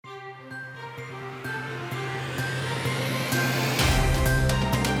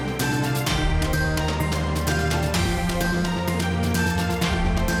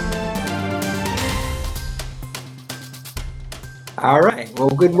All right.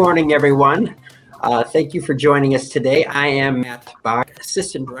 Well, good morning, everyone. Thank you for joining us today. I am Matt Bach,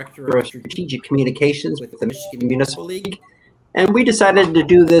 Assistant Director of Strategic Communications with the Michigan Municipal League. And we decided to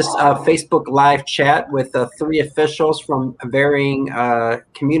do this Facebook Live chat with three officials from varying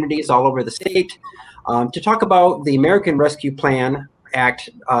communities all over the state to talk about the American Rescue Plan Act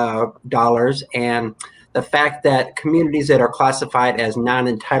dollars and the fact that communities that are classified as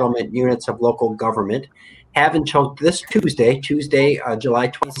non-entitlement units of local government have until this Tuesday, July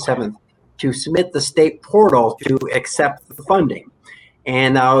 27th, to submit the state portal to accept the funding.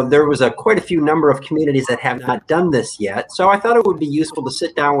 And there was quite a few number of communities that have not done this yet. So I thought it would be useful to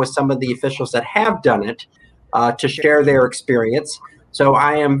sit down with some of the officials that have done it to share their experience. So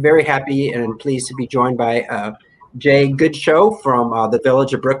I am very happy and pleased to be joined by Jay Goodshow from the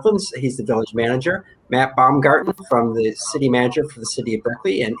Village of Brooklands. He's the village manager. Matt Baumgarten from the city manager for the city of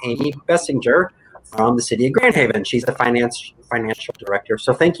Berkeley, and Amy Bessinger from the city of Grand Haven. She's the financial director.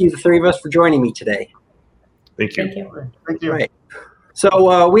 So thank you, the three of us, for joining me today. Thank you. Thank you. Thank you. Right.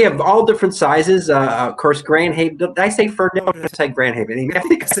 So we have all different sizes. Of course, Grand Haven. Did I say Ferndale? Or did I say Grand Haven? I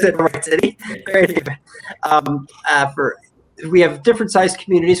think I said the right city. Grand Haven. We have different sized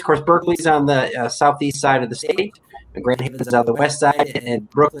communities. Of course, Berkeley's on the southeast side of the state, and Grand Haven's on the west side, and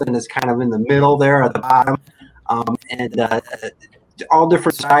Brooklyn is kind of in the middle there at the bottom. All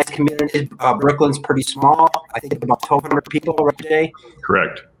different sized communities. Brooklyn's pretty small. I think about 1,200 people right today.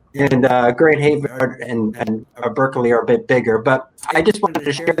 Correct. And Grand Haven and Berkeley are a bit bigger, but I just wanted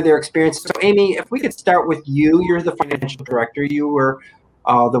to share their experience. So, Amy, if we could start with you. You're the financial director. You were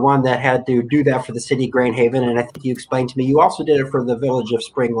the one that had to do that for the city of Grand Haven, and I think you explained to me you also did it for the village of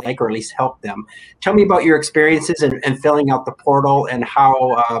Spring Lake, or at least helped them. Tell me about your experiences and filling out the portal, and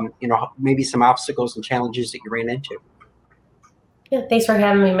how maybe some obstacles and challenges that you ran into. Yeah, thanks for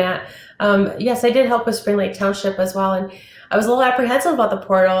having me, Matt. Yes, I did help with Spring Lake Township as well, and I was a little apprehensive about the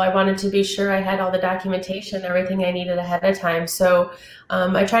portal. I wanted to be sure I had all the documentation, everything I needed ahead of time. So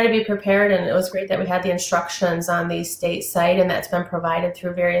I tried to be prepared, and it was great that we had the instructions on the state site, and that's been provided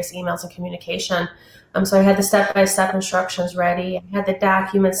through various emails and communication. So I had the step-by-step instructions ready. I had the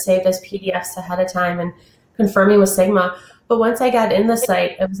documents saved as PDFs ahead of time and confirming with Sigma. But once I got in the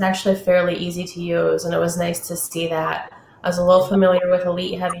site, it was actually fairly easy to use, and it was nice to see that. I was a little familiar with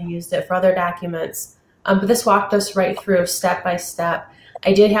Elite, having used it for other documents. But this walked us right through step by step.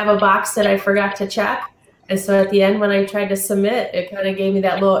 I did have a box that I forgot to check. And so at the end, when I tried to submit, it kind of gave me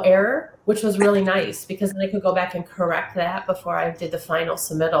that little error, which was really nice because then I could go back and correct that before I did the final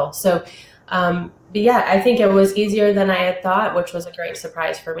submittal. So, but yeah, I think it was easier than I had thought, which was a great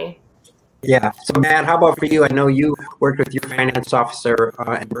surprise for me. Yeah. So Matt, how about for you? I know you worked with your finance officer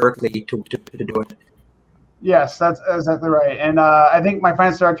in Berkeley to do it. Yes, that's exactly right. And I think my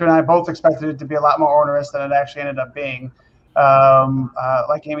finance director and I both expected it to be a lot more onerous than it actually ended up being.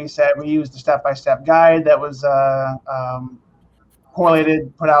 Like Amy said, we used a step-by-step guide that was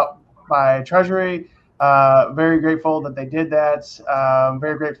correlated, put out by Treasury. Very grateful that they did that.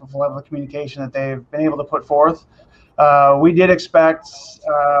 Very grateful for the level of communication that they've been able to put forth. We did expect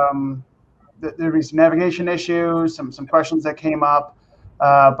that there'd be some navigation issues, some questions that came up.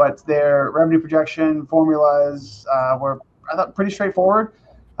 But their revenue projection formulas were, I thought, pretty straightforward.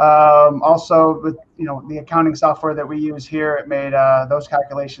 Also, with the accounting software that we use here, it made those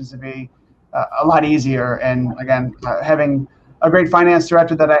calculations to be a lot easier. And again, having a great finance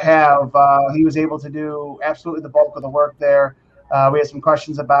director that I have, he was able to do absolutely the bulk of the work there. We had some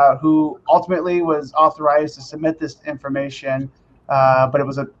questions about who ultimately was authorized to submit this information, but it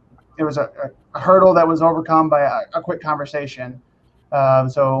was a hurdle that was overcome by a quick conversation.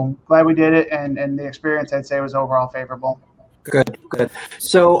 So glad we did it, and the experience, I'd say, was overall favorable. Good.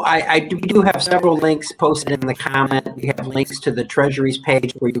 So we do have several links posted in the comment. We have links to the Treasury's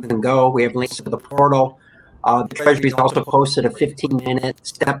page where you can go. We have links to the portal. The Treasury's also posted a 15-minute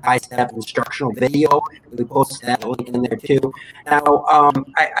step-by-step instructional video. We posted that link in there too. Now,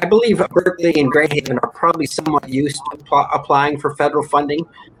 I believe Berkeley and Grand Haven are probably somewhat used to applying for federal funding.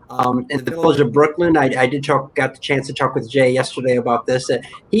 In the village of Brooklyn, I got the chance to talk with Jay yesterday about this.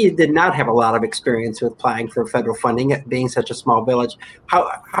 He did not have a lot of experience with applying for federal funding, being such a small village.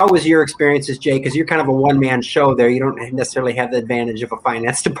 How was your experiences, Jay? Because you're kind of a one-man show there. You don't necessarily have the advantage of a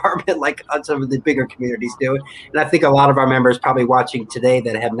finance department like some of the bigger communities do. And I think a lot of our members probably watching today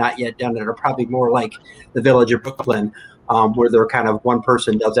that have not yet done it are probably more like the village of Brooklyn, where they're kind of one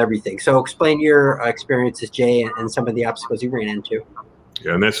person does everything. So explain your experiences, Jay, and some of the obstacles you ran into.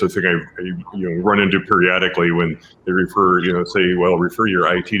 Yeah, and that's the thing I run into periodically when they refer, say, well, refer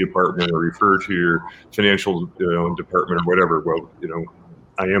your IT department or refer to your financial department or whatever. Well,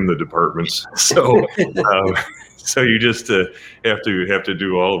 I am the departments. So so you just have to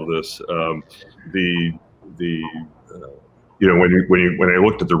do all of this. When I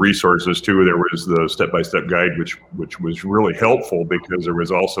looked at the resources too, there was the step-by-step guide, which was really helpful because there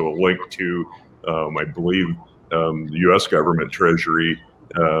was also a link to, I believe, the U.S. government Treasury,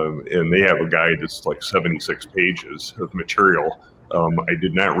 and they have a guide that's like 76 pages of material. I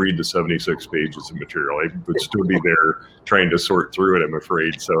did not read the 76 pages of material. I would still be there trying to sort through it, I'm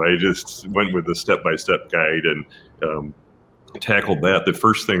afraid. So I just went with the step-by-step guide and tackled that. The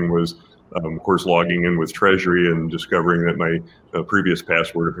first thing was, of course, logging in with Treasury and discovering that my previous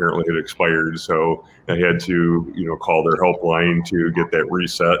password apparently had expired. So I had to, call their helpline to get that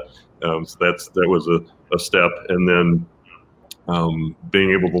reset. So that was a step. And then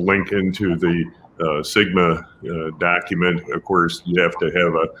being able to link into the Sigma document. Of course, you have to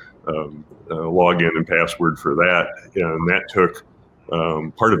have a login and password for that. And that took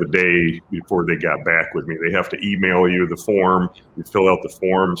part of a day before they got back with me. They have to email you the form, you fill out the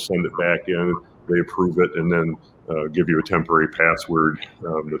form, send it back in, they approve it, and then give you a temporary password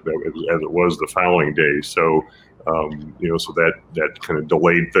as it was the following day. So, so that kind of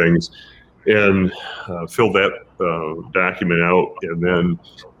delayed things. And fill that document out, and then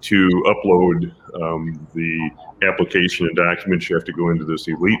to upload the application and documents, you have to go into this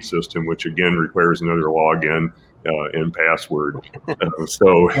Elite system, which again requires another login and password.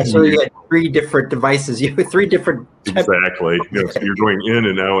 So you got 3 different devices. You have 3 different. Exactly. So you're going in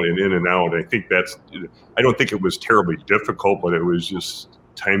and out and in and out. I think I don't think it was terribly difficult, but it was just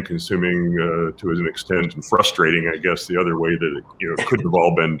time-consuming to an extent, and frustrating, I guess, the other way that it could have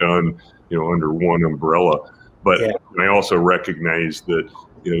all been done, under one umbrella. But yeah. I also recognize that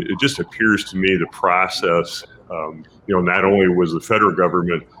it just appears to me the process. Not only was the federal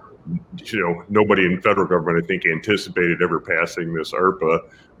government, nobody in federal government, I think, anticipated ever passing this ARPA,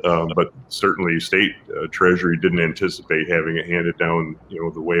 but certainly state Treasury didn't anticipate having it handed down,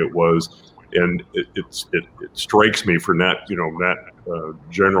 the way it was. And it strikes me for not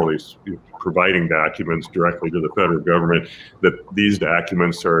generally providing documents directly to the federal government, that these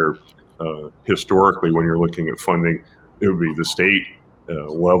documents are historically, when you're looking at funding, it would be the state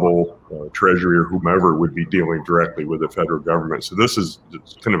level Treasury or whomever would be dealing directly with the federal government. So this is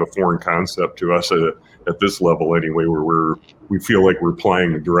kind of a foreign concept to us at this level anyway, where we feel like we're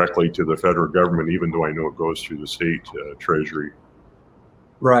applying directly to the federal government, even though I know it goes through the state Treasury.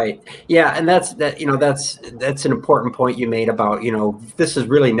 Right. Yeah, and that's an important point you made about, this has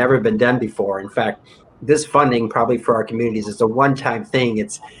really never been done before. In fact, this funding probably for our communities is a one-time thing.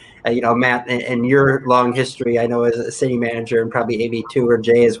 It's, Matt, and your long history, I know as a city manager, and probably Amy too, or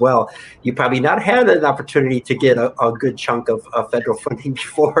Jay as well, you probably not had an opportunity to get a good chunk of federal funding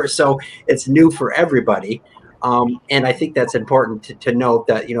before. So it's new for everybody. And I think that's important to note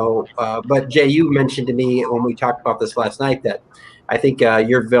that, but Jay, you mentioned to me when we talked about this last night that I think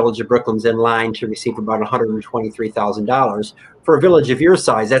your village of Brooklyn's in line to receive about $123,000. For a village of your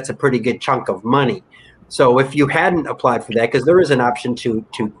size, that's a pretty good chunk of money. So if you hadn't applied for that, because there is an option to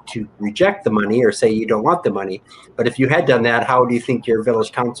reject the money or say you don't want the money, but if you had done that, how do you think your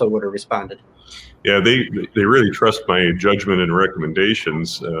village council would have responded? Yeah, they really trust my judgment and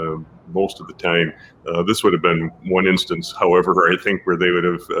recommendations most of the time. This would have been one instance, however, I think, where they would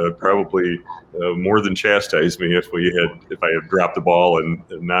have probably more than chastised me if I had dropped the ball and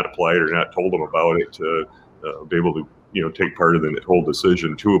not applied or not told them about it, to be able to take part in the whole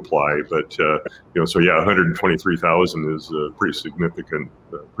decision to apply. But so yeah, 123,000 is a pretty significant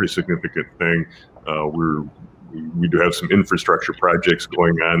thing. We do have some infrastructure projects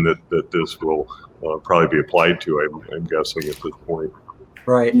going on that this will probably be applied to, I'm guessing, at this point.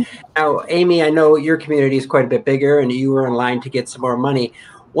 Right. Now, Amy, I know your community is quite a bit bigger and you were in line to get some more money.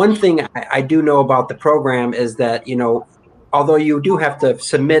 One thing I do know about the program is that, although you do have to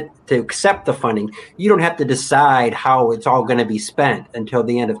submit to accept the funding, you don't have to decide how it's all going to be spent until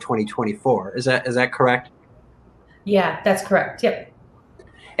the end of 2024. Is that correct? Yeah, that's correct. Yep.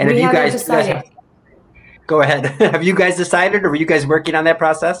 And have you guys decided? Go ahead. Have you guys decided, or were you guys working on that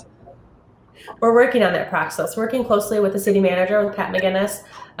process? We're working on that process, working closely with the city manager, with Pat McGinnis,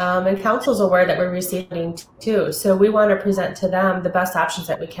 and council's aware that we're receiving too. So we want to present to them the best options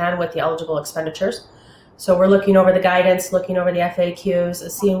that we can with the eligible expenditures. So we're looking over the guidance, looking over the FAQs,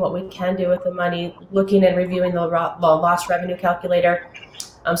 seeing what we can do with the money, looking and reviewing the lost revenue calculator,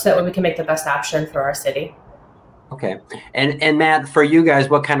 so that way we can make the best option for our city. Okay. And Matt, for you guys,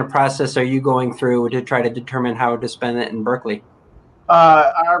 what kind of process are you going through to try to determine how to spend it in Berkeley?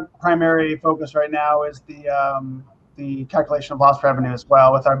 Our primary focus right now is the calculation of lost revenue as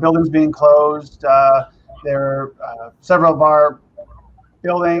well. With our buildings being closed, several of our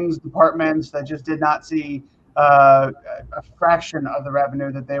buildings, departments that just did not see a fraction of the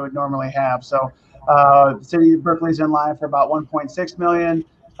revenue that they would normally have. So the city of Berkeley is in line for about 1.6 million.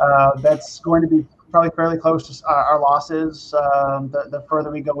 That's going to be probably fairly close to our losses the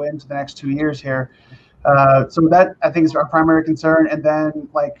further we go into the next 2 years here. So that I think is our primary concern. And then,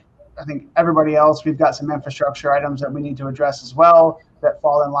 like I think everybody else, we've got some infrastructure items that we need to address as well that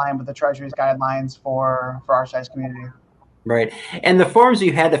fall in line with the Treasury's guidelines for our size community. Right. And the forms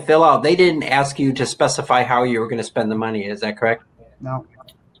you had to fill out, they didn't ask you to specify how you were going to spend the money. Is that correct? No.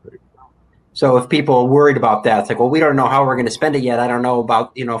 So if people are worried about that, it's like, well, we don't know how we're going to spend it yet. I don't know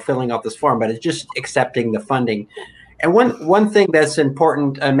about, filling out this form, but it's just accepting the funding. And one thing that's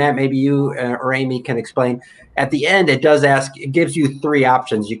important, Matt, maybe you or Amy can explain. At the end, it gives you 3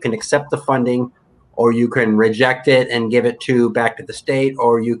 options. You can accept the funding, or you can reject it and give it back to the state,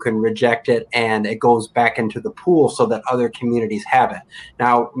 or you can reject it and it goes back into the pool so that other communities have it.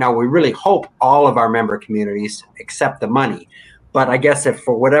 Now we really hope all of our member communities accept the money. But I guess if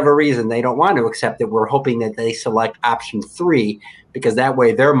for whatever reason they don't want to accept it, we're hoping that they select option 3, because that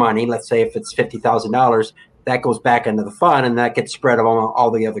way their money, let's say if it's $50,000, that goes back into the fund and that gets spread among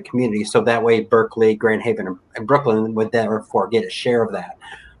all the other communities. So that way Berkeley, Grand Haven, and Brooklyn would therefore get a share of that.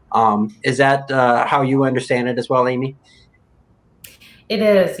 Is that how you understand it as well, Amy? It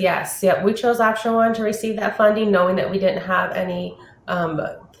is, yes. Yep. We chose option 1 to receive that funding, knowing that we didn't have any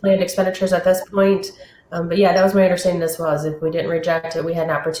planned expenditures at this point. But yeah, that was my understanding as well, as if we didn't reject it, we had an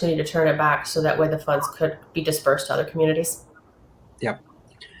opportunity to turn it back so that way the funds could be dispersed to other communities. Yep.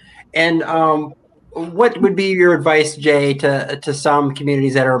 And what would be your advice, Jay, to some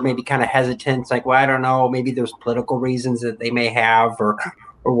communities that are maybe kind of hesitant? It's like, well, I don't know, maybe there's political reasons that they may have or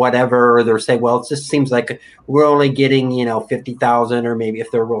whatever, or they're saying, well, it just seems like we're only getting, 50,000, or maybe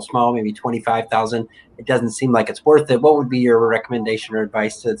if they're real small, maybe 25,000. It doesn't seem like it's worth it. What would be your recommendation or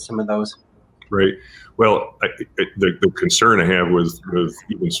advice to some of those? Right. Well, the concern I have with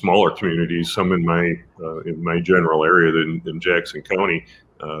even smaller communities, some in my general area in Jackson County,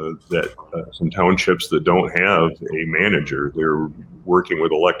 that some townships that don't have a manager, they're working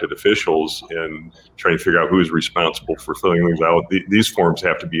with elected officials and trying to figure out who's responsible for filling these out. These forms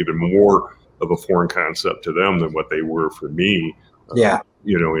have to be even more of a foreign concept to them than what they were for me.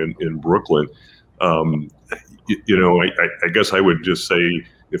 In Brooklyn. I guess I would just say,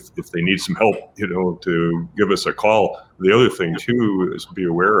 if they need some help, to give us a call. The other thing too is be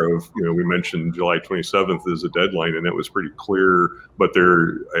aware of, we mentioned July 27th is a deadline, and that was pretty clear. But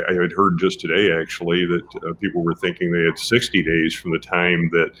I had heard just today actually that people were thinking they had 60 days from the time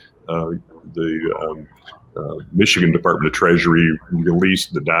that the Michigan Department of Treasury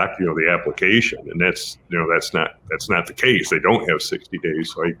released the application, and that's not the case. They don't have 60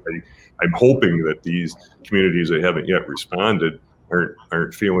 days. So I'm hoping that these communities that haven't yet responded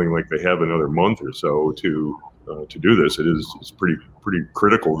aren't feeling like they have another month or so to do this. It's pretty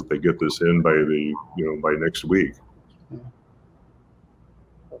critical that they get this in by next week.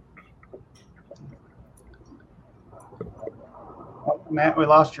 Matt, we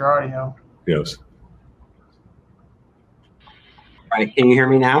lost your audio. Yes. All right, can you hear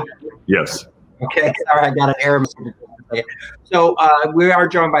me now? Yes. Okay, sorry, I got an error message. So we are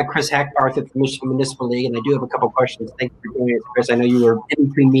joined by Chris Hackbarth at the Michigan Municipal League, and I do have a couple of questions. Thank you for joining us, Chris. I know you were in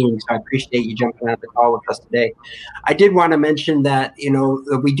between meetings, so I appreciate you jumping on the call with us today. I did want to mention that,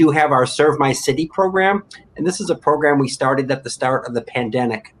 we do have our Serve My City program, and this is a program we started at the start of the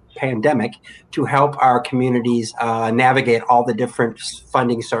pandemic to help our communities navigate all the different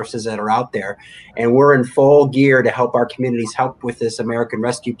funding sources that are out there. And we're in full gear to help our communities help with this American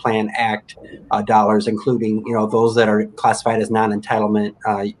Rescue Plan Act dollars, including, those that are classified as non-entitlement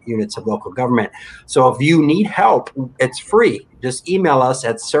units of local government. So if you need help, it's free. Just email us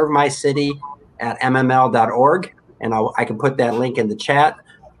at servemycity@mml.org, and I can put that link in the chat.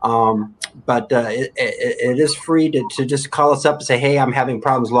 But it is free to just call us up and say, hey, I'm having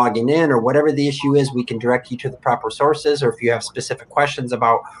problems logging in, or whatever the issue is. We can direct you to the proper sources, or if you have specific questions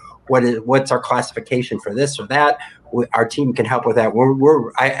about what's our classification for this or that, our team can help with that.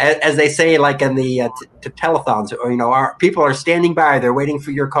 As they say, like in the telethons, our people are standing by. They're waiting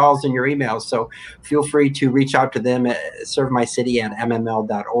for your calls and your emails. So feel free to reach out to them at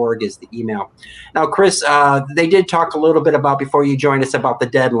servemycity@mml.org is the email. Now, Chris, they did talk a little bit about, before you joined us, about the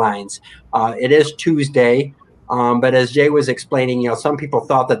deadlines. It is Tuesday. But as Jay was explaining, some people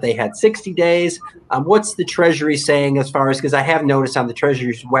thought that they had 60 days. What's the Treasury saying as far as, because I have noticed on the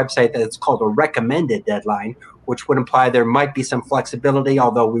Treasury's website that it's called a recommended deadline, which would imply there might be some flexibility,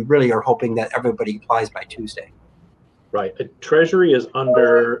 although we really are hoping that everybody applies by Tuesday. Right. The Treasury is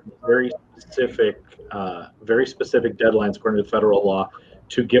under very specific deadlines according to federal law.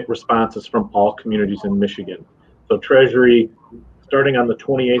 to get responses from all communities in Michigan. So Treasury, starting on the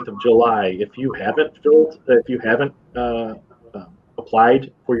 28th of July, if you haven't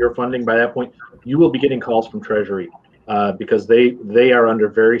applied for your funding by that point, you will be getting calls from Treasury because they are under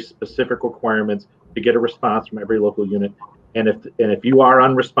very specific requirements to get a response from every local unit. And if you are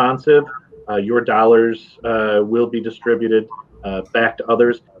unresponsive, your dollars will be distributed back to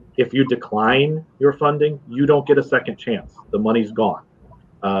others. If you decline your funding, you don't get a second chance. The money's gone.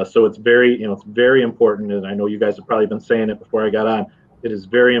 So it's very important, and I know you guys have probably been saying it before I got on. It is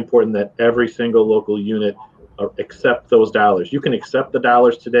very important that every single local unit accept those dollars. You can accept the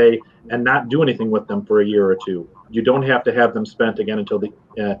dollars today and not do anything with them for a year or two. You don't have to have them spent again until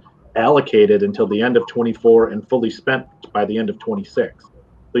allocated until the end of 24 and fully spent by the end of 26.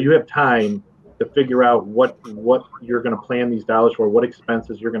 So you have time to figure out what you're going to plan these dollars for, what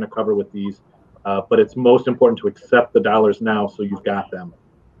expenses you're going to cover with these. But it's most important to accept the dollars now so you've got them.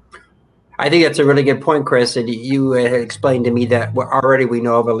 I think that's a really good point, Chris. And you had explained to me that already we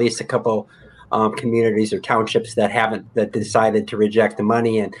know of at least a couple communities or townships that decided to reject the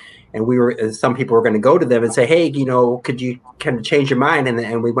money, and some people were going to go to them and say, hey, could you kind of change your mind?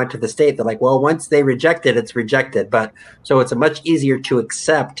 And we went to the state. They're like, well, once they reject it, it's rejected. But so it's much easier to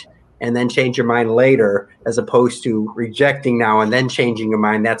accept and then change your mind later, as opposed to rejecting now and then changing your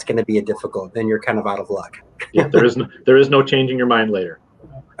mind. That's going to be difficult. Then you're kind of out of luck. Yeah, there is no changing your mind later.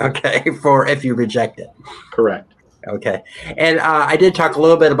 Okay, for if you reject it. Correct. Okay. And I did talk a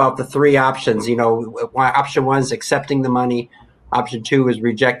little bit about the three options. Option one is accepting the money. Option two is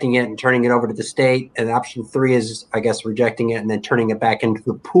rejecting it and turning it over to the state. And option three is, I guess, rejecting it and then turning it back into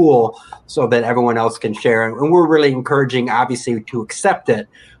the pool so that everyone else can share. And we're really encouraging, obviously, to accept it.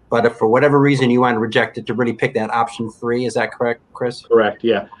 But if for whatever reason you want to reject it, to really pick that option three. Is that correct, Chris? Correct,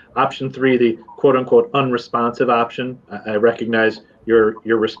 yeah. Option three, the quote-unquote unresponsive option. I recognize you're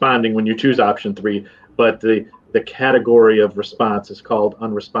responding when you choose option three, but the category of response is called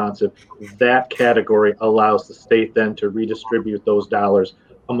unresponsive. That category allows the state then to redistribute those dollars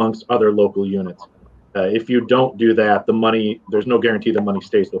amongst other local units. If you don't do that, there's no guarantee the money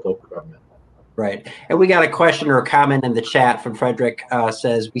stays with local government. Right. And we got a question or a comment in the chat from Frederick.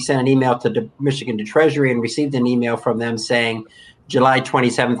 Says, we sent an email to Michigan to Treasury and received an email from them saying July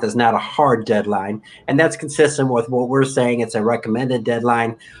 27th is not a hard deadline. And that's consistent with what we're saying. It's a recommended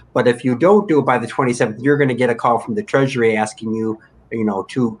deadline. But if you don't do it by the 27th, you're going to get a call from the Treasury asking you,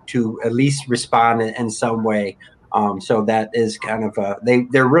 to at least respond in some way. So that is kind of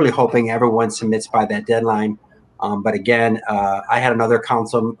they're really hoping everyone submits by that deadline. But again, I had another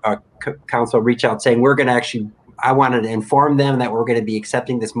council reach out saying I wanted to inform them that we're going to be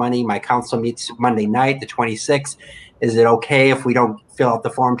accepting this money. My council meets Monday night, the 26th. Is it okay if we don't fill out the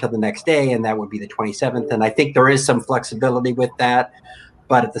form till the next day? And that would be the 27th. And I think there is some flexibility with that.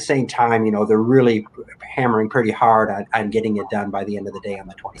 But at the same time, they're really hammering pretty hard on getting it done by the end of the day on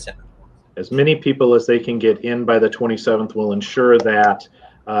the 27th. As many people as they can get in by the 27th will ensure that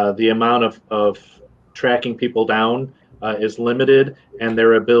the amount of tracking people down is limited, and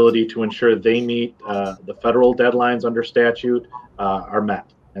their ability to ensure they meet the federal deadlines under statute are met.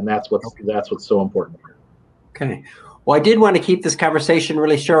 And that's what's so important here. Okay. Well, I did want to keep this conversation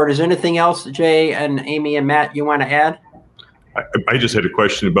really short. Is there anything else, Jay and Amy and Matt, you want to add? I just had a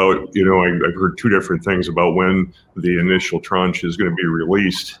question about, I've heard two different things about when the initial tranche is going to be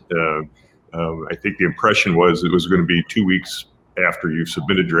released. I think the impression was it was going to be 2 weeks after you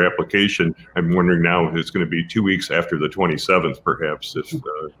submitted your application. I'm wondering now if it's going to be 2 weeks after the 27th, perhaps, if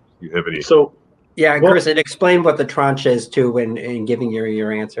you have any. So, yeah, Chris, and explain what the tranche is too in giving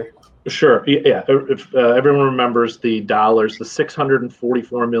your answer. Sure. Yeah. If everyone remembers the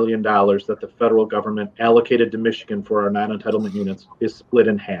 $644 million that the federal government allocated to Michigan for our non-entitlement units is split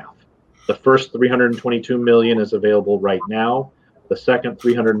in half. The first $322 million is available right now. The second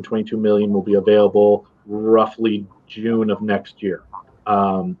 $322 million will be available roughly June of next year.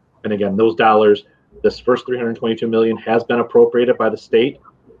 And again, those dollars, this first $322 million has been appropriated by the state.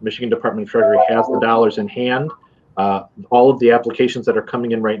 Michigan Department of Treasury has the dollars in hand. All of the applications that are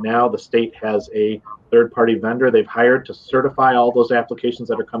coming in right now, the state has a third-party vendor they've hired to certify all those applications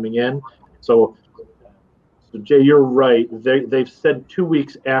that are coming in. So Jay, you're right. They've said 2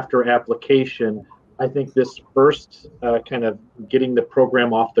 weeks after application. I think this first kind of getting the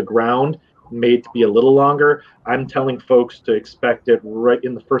program off the ground may be a little longer. I'm telling folks to expect it right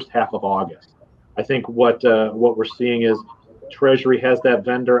in the first half of August. I think what we're seeing is Treasury has that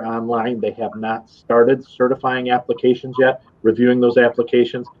vendor online. They have not started certifying applications yet, reviewing those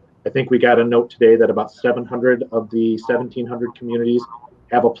applications. I think we got a note today that about 700 of the 1,700 communities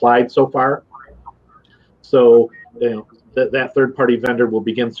have applied so far. So that third-party vendor will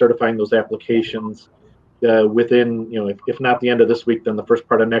begin certifying those applications within, if not the end of this week, then the first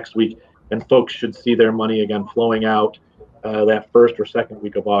part of next week, and folks should see their money again flowing out that first or second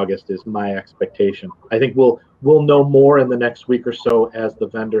week of August is my expectation. I think we'll know more in the next week or so as the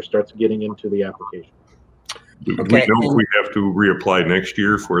vendor starts getting into the application. Okay. We know if we have to reapply next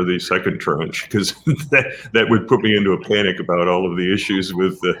year for the second tranche, because that would put me into a panic about all of the issues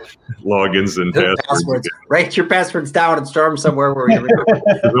with the logins and passwords. Write your passwords down and store them somewhere where you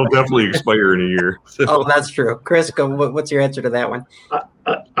they'll definitely expire in a year. So. Oh, that's true. Chris, what's your answer to that one?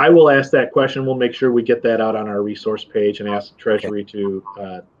 I will ask that question. We'll make sure we get that out on our resource page and ask Treasury to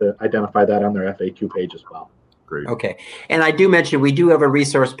identify that on their FAQ page as well. Great. Okay. And I do mention we do have a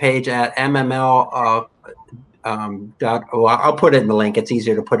resource page at MML. I'll put it in the link. It's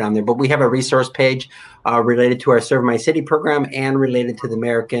easier to put on there. But we have a resource page related to our Serve My City program and related to the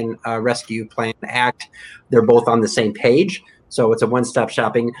American Rescue Plan Act. They're both on the same page. So it's a one-stop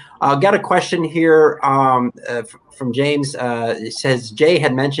shopping. Got a question here from James. It says, Jay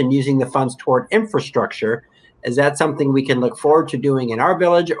had mentioned using the funds toward infrastructure. Is that something we can look forward to doing in our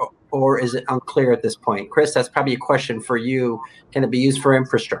village, or is it unclear at this point? Chris, that's probably a question for you. Can it be used for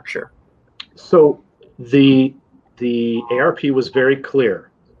infrastructure? So the ARP was very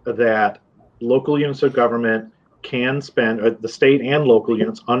clear that local units of government can spend, or the state and local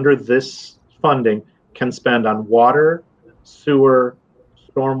units under this funding can spend on water, sewer,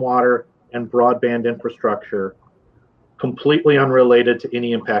 stormwater, and broadband infrastructure completely unrelated to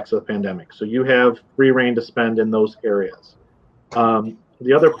any impacts of the pandemic. So you have free reign to spend in those areas.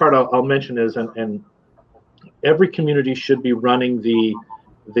 The other part I'll mention is, and every community should be running the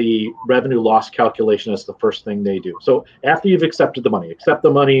revenue loss calculation as the first thing they do. So after you've accepted the money, accept the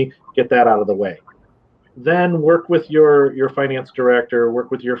money, get that out of the way. Then work with your finance director,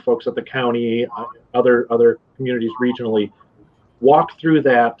 work with your folks at the county, other communities regionally, walk through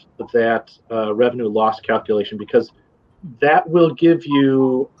that revenue loss calculation, because that will give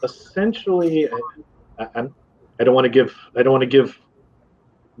you essentially, I don't want to give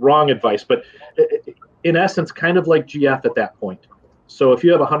wrong advice, but in essence, kind of like GF at that point. So if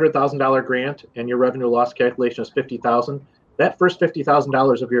you have a $100,000 grant and your revenue loss calculation is $50,000, that first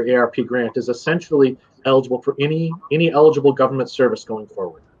 $50,000 of your ARP grant is essentially eligible for any eligible government service going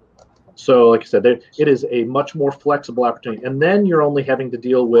forward. So like I said, it is a much more flexible opportunity. And then you're only having to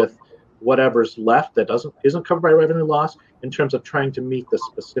deal with whatever's left that isn't covered by revenue loss in terms of trying to meet the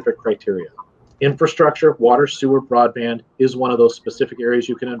specific criteria. Infrastructure, water, sewer, broadband is one of those specific areas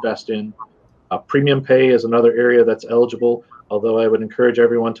you can invest in. Premium pay is another area that's eligible, although I would encourage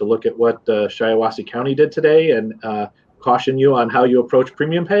everyone to look at what Shiawassee County did today and caution you on how you approach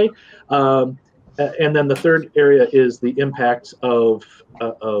premium pay. And then the third area is the impacts of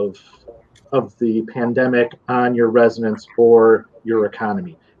the pandemic on your residents or your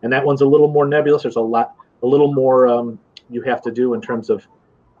economy. And that one's a little more nebulous. There's a little more you have to do in terms of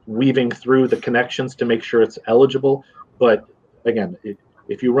weaving through the connections to make sure it's eligible. But again,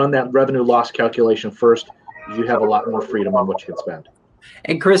 if you run that revenue loss calculation first, you have a lot more freedom on what you can spend.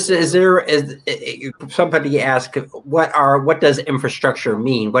 And Chris, somebody asked, what does infrastructure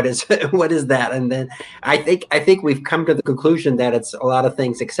mean? What is that? And then I think we've come to the conclusion that it's a lot of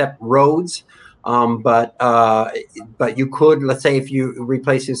things except roads. But you could, let's say, if you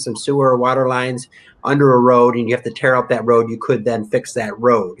replacing some sewer or water lines under a road and you have to tear up that road, you could then fix that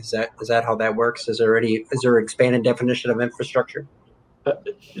road. Is that how that works? Is there an expanded definition of infrastructure?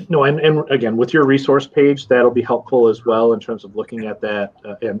 No, and again, with your resource page, that'll be helpful as well in terms of looking at that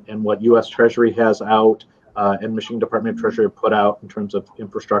and what U.S. Treasury has out and Michigan Department of Treasury put out in terms of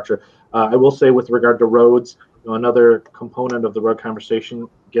infrastructure. I will say with regard to roads, another component of the road conversation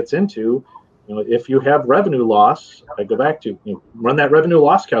gets into, if you have revenue loss, I go back to run that revenue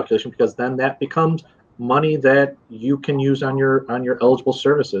loss calculation, because then that becomes money that you can use on your eligible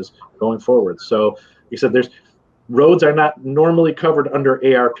services going forward. So you said roads are not normally covered under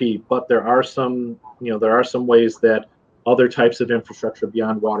ARP, but there are some ways that other types of infrastructure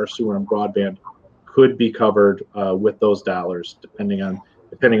beyond water, sewer, and broadband could be covered with those dollars, depending on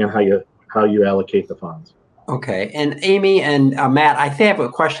how you allocate the funds. Okay, and Amy and Matt, I think I have a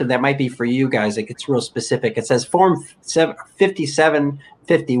question that might be for you guys. It gets real specific. It says Form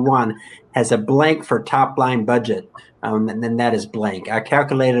 5751 has a blank for top line budget, and then that is blank. I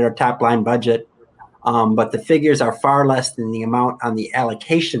calculated our top line budget. But the figures are far less than the amount on the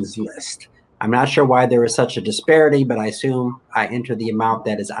allocations list. I'm not sure why there is such a disparity, but I assume I enter the amount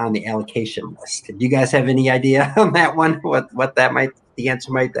that is on the allocation list. Do you guys have any idea on that one? What the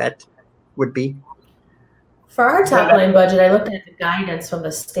answer would be? For our top line budget, I looked at the guidance from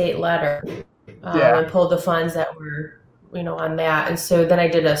the state letter and pulled the funds that were on that. And so then I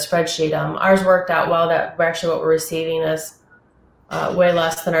did a spreadsheet. Ours worked out well. That actually what we're receiving is way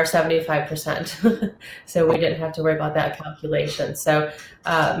less than our 75%. So we didn't have to worry about that calculation. So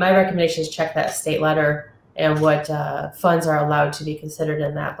my recommendation is check that state letter and what funds are allowed to be considered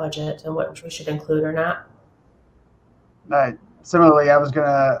in that budget and what we should include or not. Similarly, I was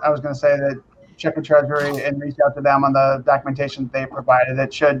gonna say that check with Treasury and reach out to them on the documentation that they provided.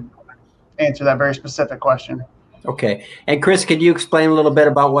 It should answer that very specific question. Okay. And Chris, could you explain a little bit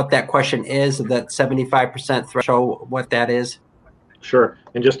about what that question is, that 75% threshold, what that is? Sure.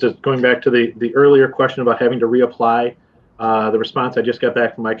 And just going back to the earlier question about having to reapply, the response I just got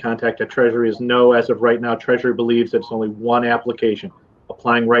back from my contact at Treasury is no. As of right now, Treasury believes it's only one application.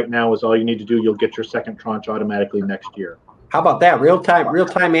 Applying right now is all you need to do. You'll get your second tranche automatically next year. How about that? Real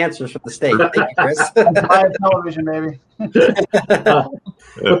time answers from the state. Thank you, Chris. Live television, baby.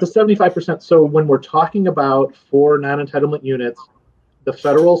 But the 75%, so when we're talking about for non-entitlement units, the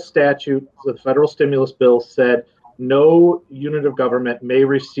federal statute, the federal stimulus bill said no unit of government may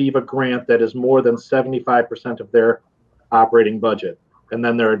receive a grant that is more than 75% of their operating budget. And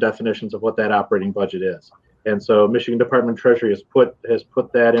then there are definitions of what that operating budget is. And so Michigan Department of Treasury has put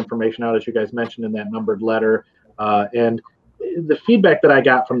that information out, as you guys mentioned, in that numbered letter. And the feedback that I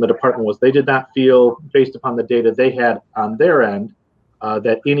got from the department was they did not feel, based upon the data they had on their end,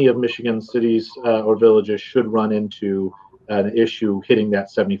 that any of Michigan's cities or villages should run into an issue hitting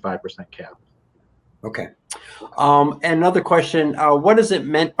that 75% cap. Okay. Another question, what is it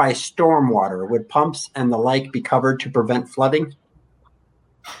meant by stormwater? Would pumps and the like be covered to prevent flooding?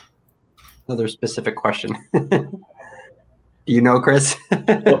 Another specific question. Do you know, Chris?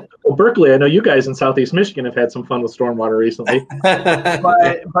 well, Berkeley, I know you guys in Southeast Michigan have had some fun with stormwater recently.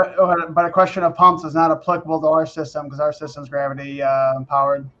 but a question of pumps is not applicable to our system because our system's gravity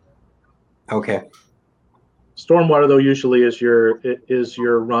powered. Okay. Stormwater, though, usually is your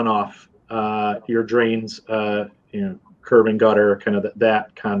runoff, your drains, curb and gutter, kind of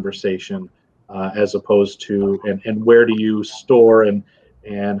that conversation, as opposed to and where do you store and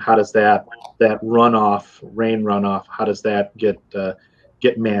how does that runoff, rain runoff, how does that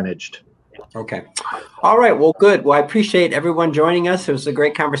get managed? Okay. All right. Well, good. Well, I appreciate everyone joining us. It was a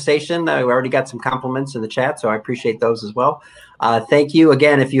great conversation. We already got some compliments in the chat, so I appreciate those as well. Thank you.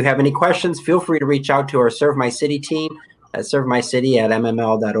 Again, if you have any questions, feel free to reach out to our Serve My City team at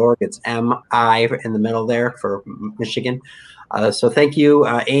servemycity@mml.org. It's MI in the middle there for Michigan. So thank you,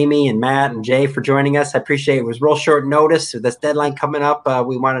 Amy and Matt and Jay, for joining us. I appreciate it. It was real short notice. With this deadline coming up,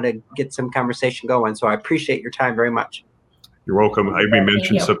 we wanted to get some conversation going. So I appreciate your time very much. You're welcome. I may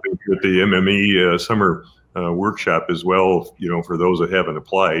mention something at the MME summer workshop as well, for those that haven't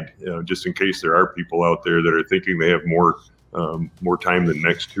applied, just in case there are people out there that are thinking they have more time than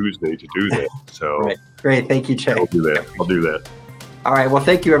next Tuesday to do that. So right. Great. Thank you, Jay. I'll do that. All right. Well,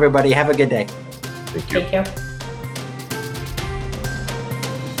 thank you, everybody. Have a good day. Thank you. Thank you.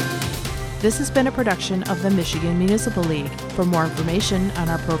 This has been a production of the Michigan Municipal League. For more information on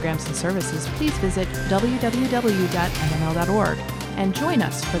our programs and services, please visit www.mml.org and join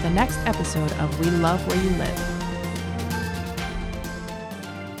us for the next episode of We Love Where You Live.